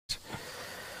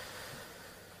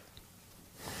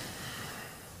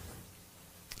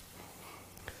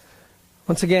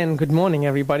Once again, good morning,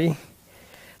 everybody.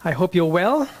 I hope you're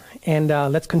well, and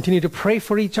let's continue to pray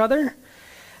for each other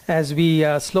as we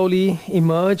slowly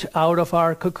emerge out of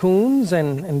our cocoons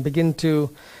and begin to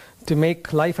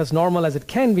make life as normal as it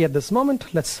can be at this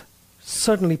moment. Let's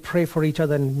certainly pray for each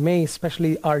other, and may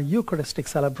especially our Eucharistic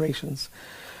celebrations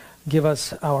give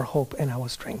us our hope and our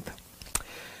strength.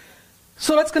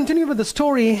 So let's continue with the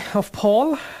story of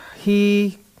Paul.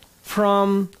 He,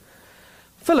 from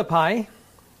Philippi,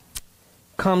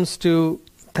 comes to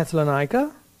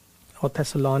Thessalonica,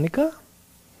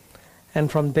 and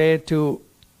from there to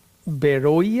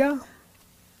Beroia.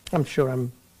 I'm sure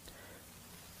I'm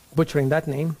butchering that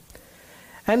name.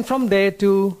 And from there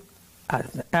to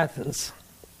Athens.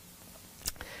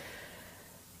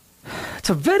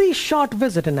 It's a very short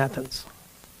visit in Athens.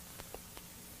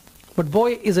 But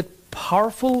boy, is it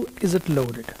powerful, is it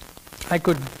loaded. I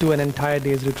could do an entire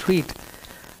day's retreat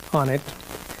on it.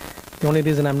 The only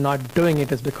reason I'm not doing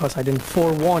it is because I didn't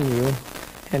forewarn you,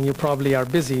 and you probably are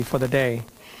busy for the day.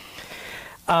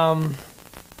 Now,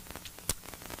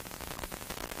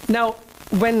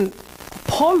 when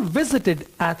Paul visited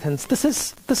Athens, this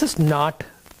is not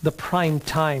the prime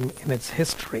time in its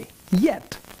history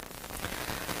yet.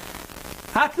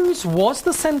 Athens was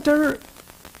the center,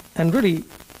 and really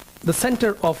the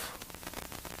center of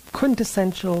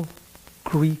quintessential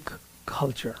Greek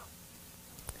culture.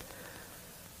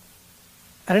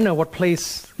 I don't know what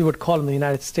place we would call in the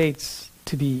United States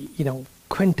to be,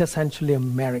 quintessentially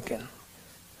American.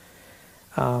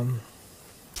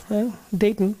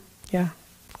 Dayton, yeah,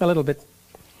 a little bit.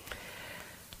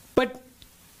 But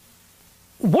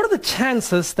what are the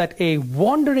chances that a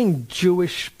wandering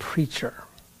Jewish preacher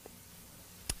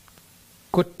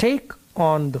could take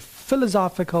on the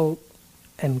philosophical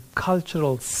and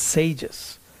cultural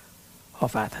sages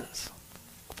of Athens?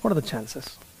 What are the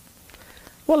chances?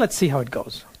 Well, let's see how it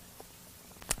goes.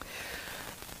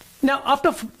 Now,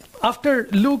 after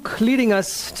Luke leading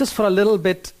us just for a little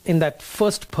bit in that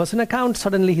first-person account,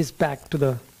 suddenly he's back to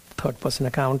the third-person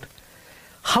account.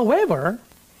 However,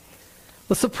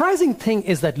 the surprising thing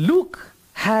is that Luke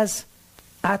has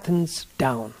Athens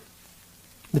down.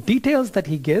 The details that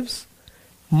he gives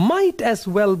might as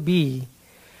well be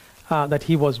that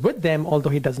he was with them, although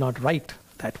he does not write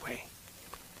that way.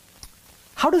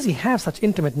 How does he have such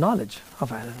intimate knowledge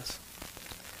of Athens?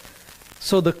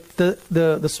 So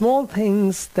the small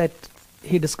things that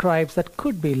he describes that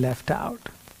could be left out.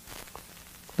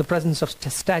 The presence of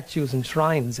statues and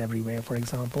shrines everywhere, for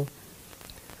example.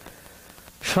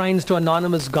 Shrines to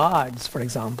anonymous gods, for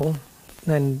example,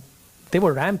 and they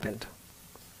were rampant.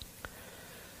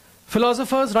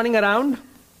 Philosophers running around,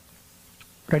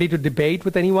 ready to debate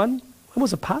with anyone. It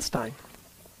was a pastime.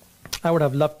 I would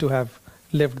have loved to have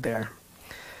lived there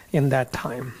in that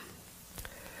time.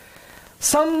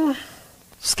 Some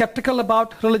skeptical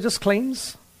about religious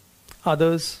claims,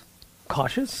 others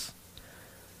cautious,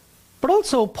 but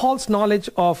also Paul's knowledge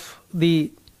of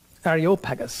the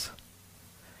Areopagus.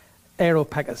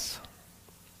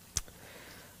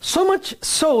 So much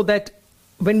so that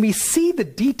when we see the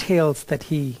details that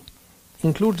he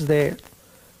includes there,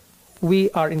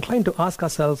 we are inclined to ask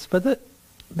ourselves whether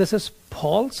this is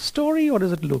Paul's story or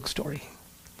is it Luke's story?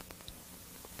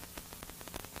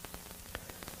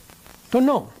 Don't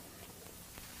know.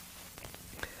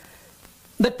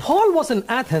 That Paul was in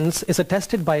Athens is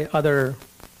attested by other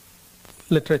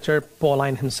literature.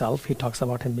 Pauline himself, he talks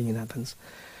about him being in Athens.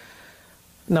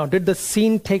 Now, did the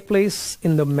scene take place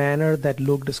in the manner that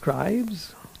Luke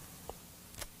describes?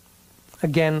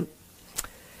 Again,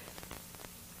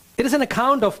 it is an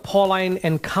account of Pauline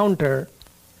encounter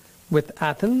with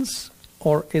Athens,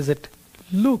 or is it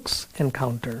Luke's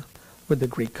encounter with the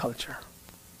Greek culture?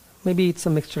 Maybe it's a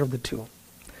mixture of the two.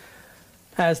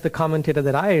 As the commentator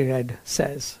that I read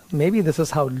says, maybe this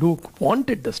is how Luke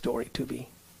wanted the story to be.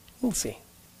 We'll see.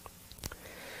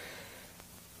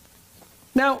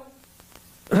 Now,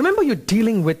 remember you're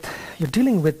dealing with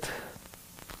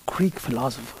Greek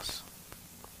philosophers.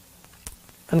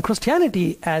 And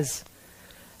Christianity as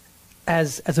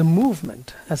a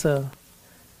movement, as a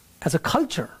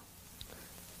culture,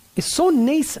 is so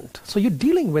nascent. So you're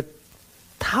dealing with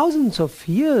thousands of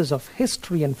years of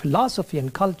history and philosophy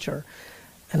and culture,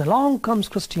 and along comes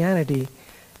Christianity,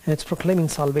 and it's proclaiming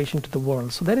salvation to the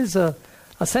world. So there is a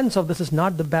sense of this is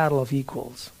not the battle of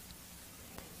equals.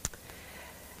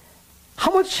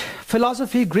 How much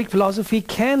philosophy, Greek philosophy,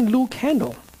 can Luke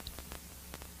handle?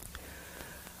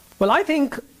 Well, I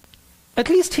think at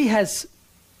least he has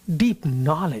deep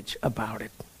knowledge about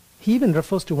it. He even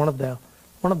refers to one of their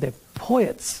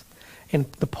poets in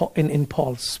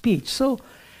Paul's speech. So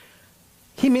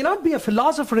He may not be a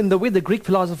philosopher in the way the Greek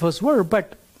philosophers were,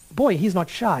 but boy, he's not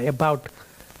shy about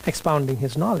expounding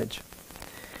his knowledge.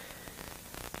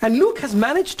 And Luke has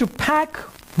managed to pack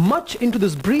much into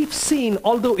this brief scene,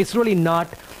 although it's really not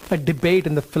a debate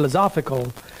in the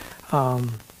philosophical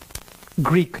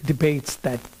Greek debates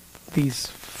that these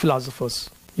philosophers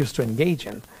used to engage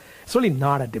in. It's really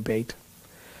not a debate.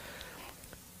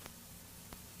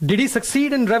 Did he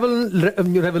succeed in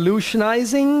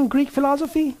revolutionizing Greek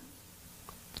philosophy?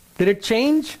 Did it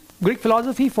change Greek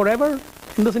philosophy forever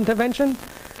in this intervention?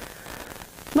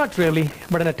 Not really,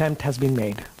 but an attempt has been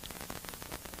made.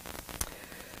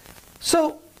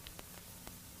 So,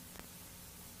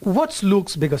 what's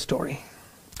Luke's bigger story?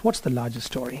 What's the larger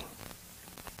story?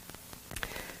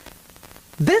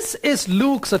 This is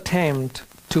Luke's attempt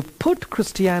to put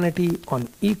Christianity on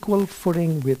equal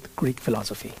footing with Greek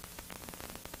philosophy.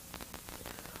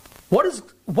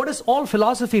 What is all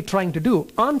philosophy trying to do?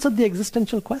 Answer the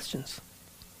existential questions.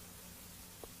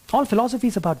 All philosophy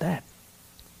is about that.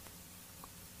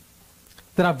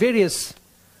 There are various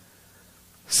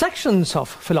sections of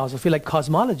philosophy, like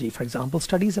cosmology, for example,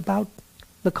 studies about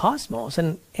the cosmos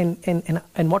and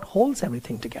what holds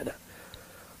everything together.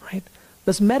 Right?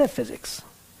 There's metaphysics,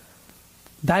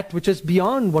 that which is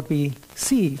beyond what we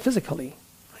see physically.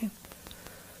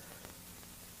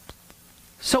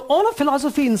 So all of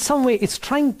philosophy in some way is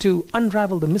trying to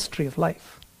unravel the mystery of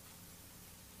life.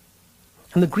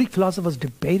 And the Greek philosophers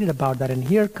debated about that, and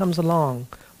here comes along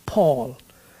Paul,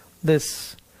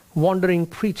 this wandering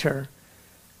preacher,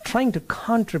 trying to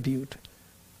contribute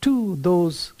to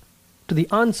the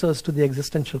answers to the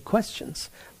existential questions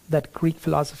that Greek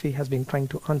philosophy has been trying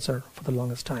to answer for the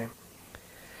longest time.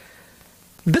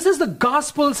 This is the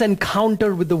gospel's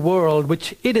encounter with the world,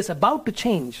 which it is about to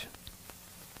change.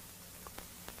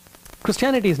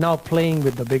 Christianity is now playing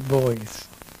with the big boys.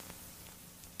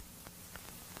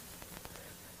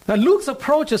 Now, Luke's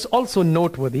approach is also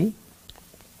noteworthy.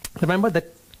 Remember that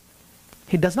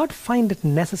he does not find it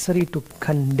necessary to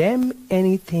condemn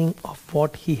anything of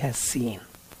what he has seen.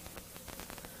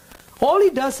 All he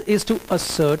does is to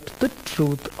assert the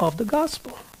truth of the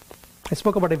gospel. I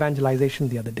spoke about evangelization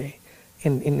the other day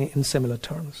in similar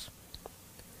terms.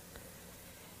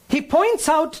 He points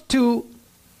out to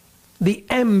the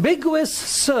ambiguous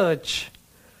search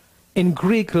in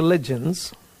Greek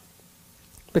religions,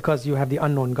 because you have the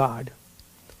unknown God,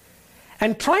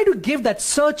 and try to give that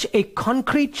search a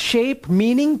concrete shape,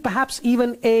 meaning perhaps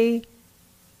even a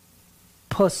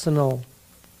personal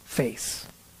face,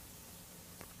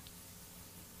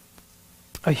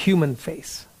 a human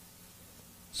face.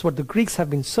 So what the Greeks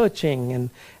have been searching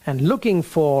and looking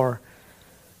for,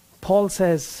 Paul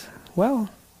says, well,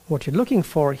 what you're looking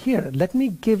for here, let me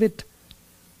give it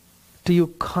to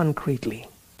you concretely.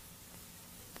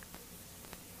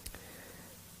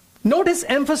 Notice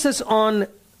emphasis on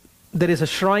there is a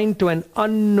shrine to an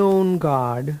unknown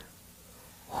God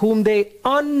whom they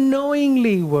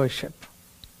unknowingly worship.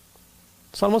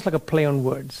 It's almost like a play on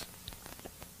words.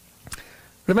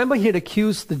 Remember, he had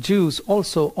accused the Jews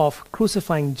also of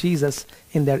crucifying Jesus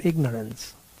in their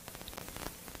ignorance.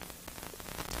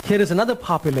 Here is another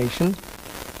population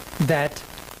that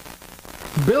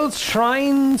builds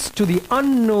shrines to the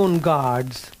unknown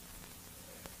gods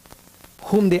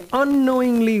whom they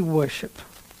unknowingly worship.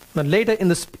 Now later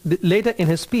in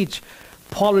his speech,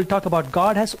 Paul will talk about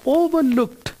God has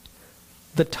overlooked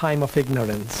the time of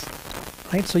ignorance.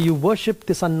 Right? So you worship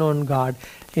this unknown God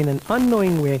in an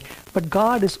unknowing way, but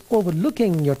God is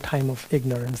overlooking your time of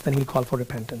ignorance. Then he'll call for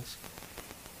repentance.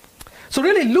 So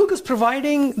really, Luke is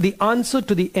providing the answer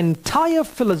to the entire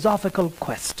philosophical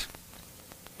quest.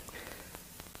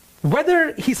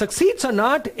 Whether he succeeds or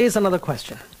not is another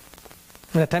question.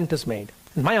 An attempt is made.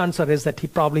 And my answer is that he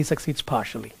probably succeeds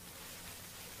partially.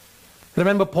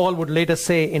 Remember, Paul would later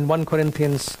say in 1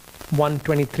 Corinthians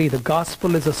 1:23, the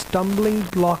gospel is a stumbling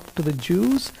block to the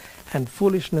Jews and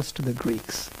foolishness to the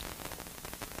Greeks.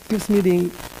 Gives me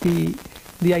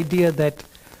the idea that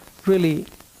really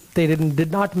they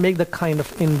did not make the kind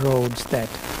of inroads that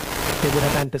they would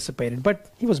have anticipated. But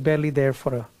he was barely there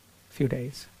for a few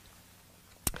days.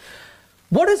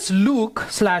 What is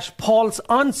Luke/Paul's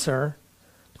answer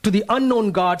to the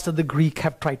unknown gods that the Greek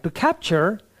have tried to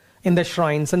capture in their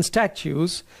shrines and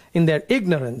statues in their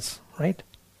ignorance, right?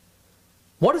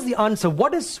 What is the answer?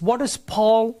 What is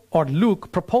Paul or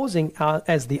Luke proposing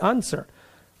as the answer?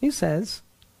 He says,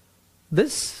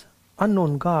 this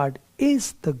unknown God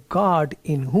is the God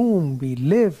in whom we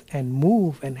live and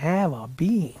move and have our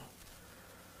being.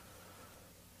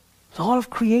 It's all of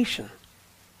creation.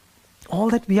 All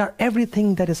that we are,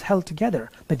 everything that is held together,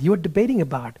 that you're debating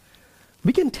about.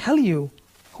 We can tell you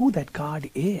who that God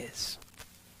is.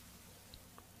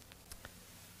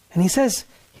 And he says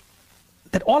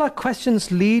that all our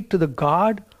questions lead to the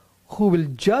God who will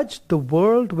judge the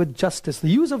world with justice. The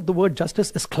use of the word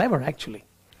justice is clever, actually.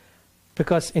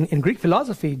 Because in Greek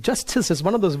philosophy, justice is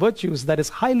one of those virtues that is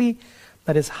highly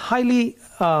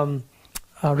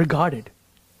regarded.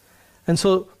 And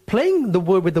so playing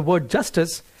with the word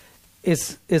justice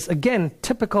is again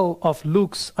typical of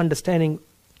Luke's understanding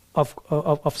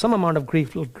of some amount of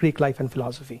Greek life and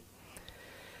philosophy.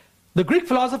 The Greek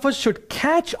philosophers should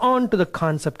catch on to the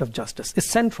concept of justice. It's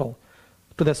central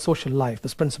to their social life,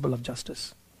 this principle of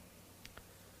justice.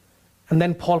 And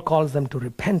then Paul calls them to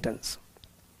repentance.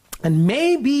 And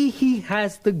maybe he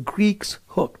has the Greeks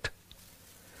hooked,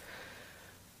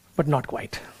 but not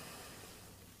quite.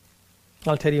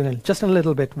 I'll tell you in just a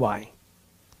little bit why.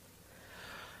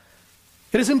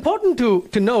 It is important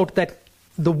to note that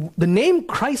the name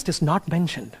Christ is not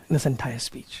mentioned in this entire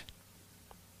speech.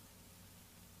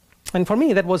 And for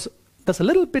me, that's a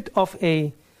little bit of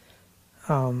a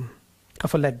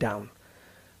letdown.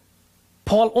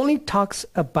 Paul only talks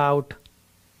about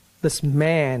this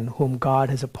man whom God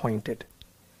has appointed.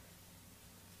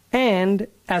 And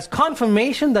as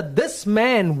confirmation that this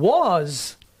man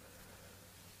was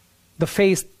the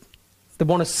face they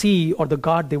want to see or the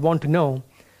God they want to know,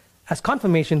 as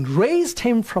confirmation, raised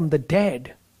him from the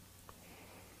dead.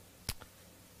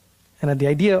 And at the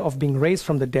idea of being raised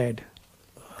from the dead,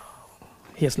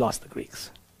 he has lost the Greeks.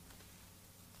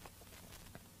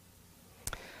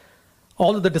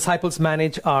 All that the disciples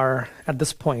manage are, at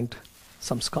this point,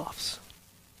 some scoffs.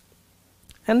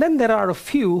 And then there are a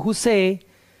few who say,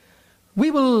 we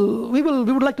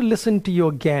would like to listen to you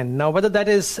again. Now, whether that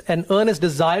is an earnest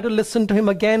desire to listen to him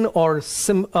again or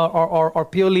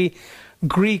purely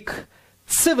Greek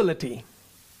civility,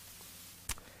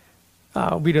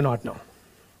 we do not know.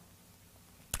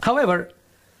 However,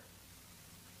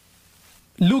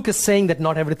 Luke is saying that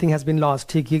not everything has been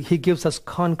lost. He gives us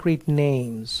concrete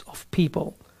names of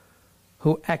people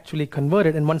who actually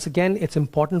converted. And once again, it's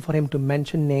important for him to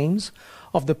mention names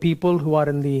of the people who are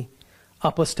in the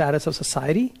upper status of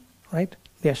society, right?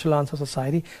 The echelons of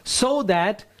society, so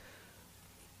that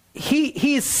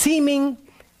he is seeming,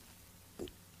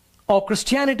 or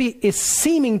Christianity is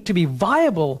seeming to be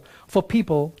viable for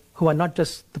people who are not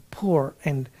just the poor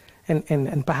and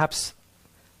perhaps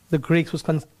the Greeks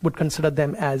would consider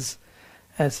them as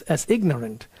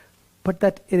ignorant, but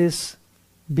that it is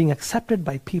being accepted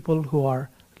by people who are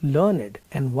learned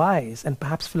and wise and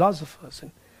perhaps philosophers.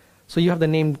 And so you have the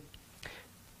name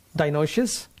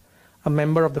Dionysius, a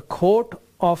member of the court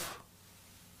of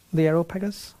the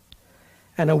Areopagus,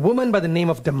 and a woman by the name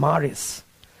of Damaris.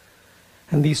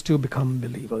 And these two become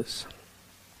believers.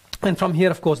 And from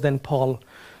here, of course, then Paul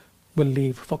will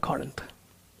leave for Corinth.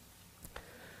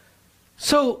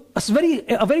 So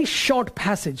a very short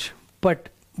passage, but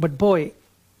boy,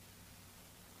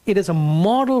 it is a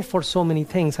model for so many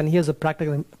things. And here's a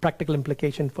practical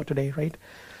implication for today, right?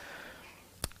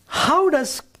 How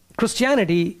does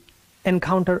Christianity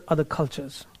encounter other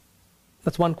cultures?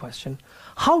 That's one question.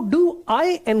 How do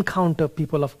I encounter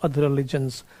people of other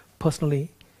religions personally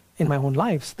in my own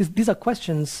lives? These are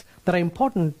questions that are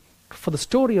important for the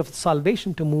story of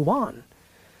salvation to move on.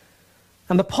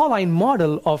 And the Pauline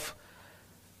model of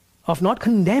not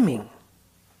condemning,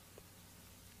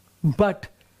 but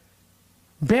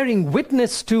bearing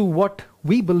witness to what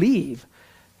we believe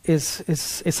is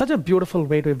such a beautiful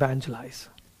way to evangelize.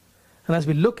 And as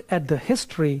we look at the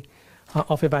history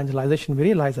of evangelization, we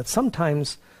realize that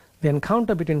sometimes the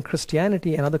encounter between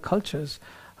Christianity and other cultures,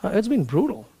 it's been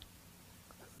brutal.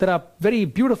 There are very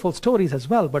beautiful stories as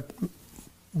well, but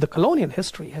the colonial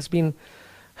history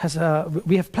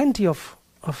we have plenty of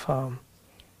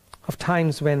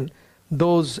times when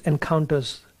those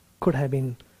encounters could have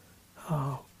been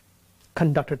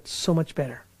conducted so much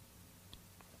better.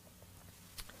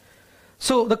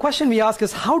 So the question we ask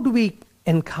is, how do we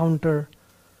encounter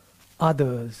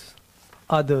others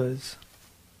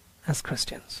as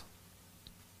Christians?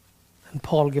 And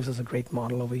Paul gives us a great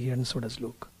model over here, and so does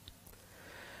Luke.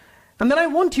 And then I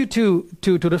want you to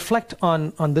reflect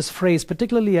on this phrase,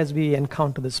 particularly as we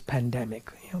encounter this pandemic.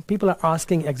 People are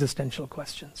asking existential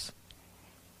questions.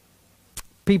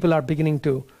 People are beginning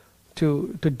to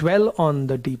dwell on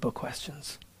the deeper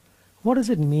questions. What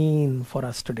does it mean for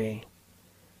us today?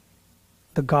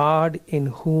 The God in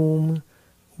whom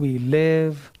we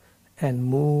live and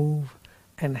move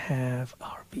and have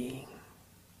our being.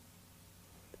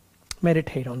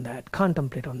 Meditate on that,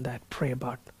 contemplate on that, pray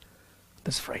about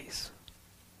this phrase.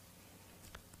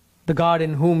 The God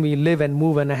in whom we live and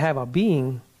move and have our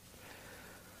being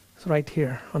is right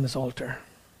here on this altar.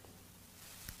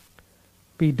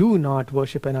 we do not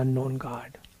worship an unknown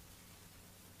God.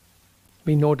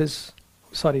 We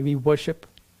worship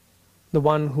the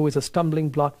one who is a stumbling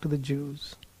block to the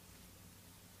Jews,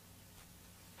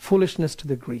 foolishness to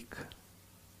the Greek,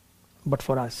 but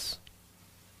for us,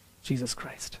 Jesus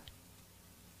Christ.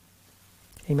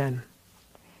 Amen.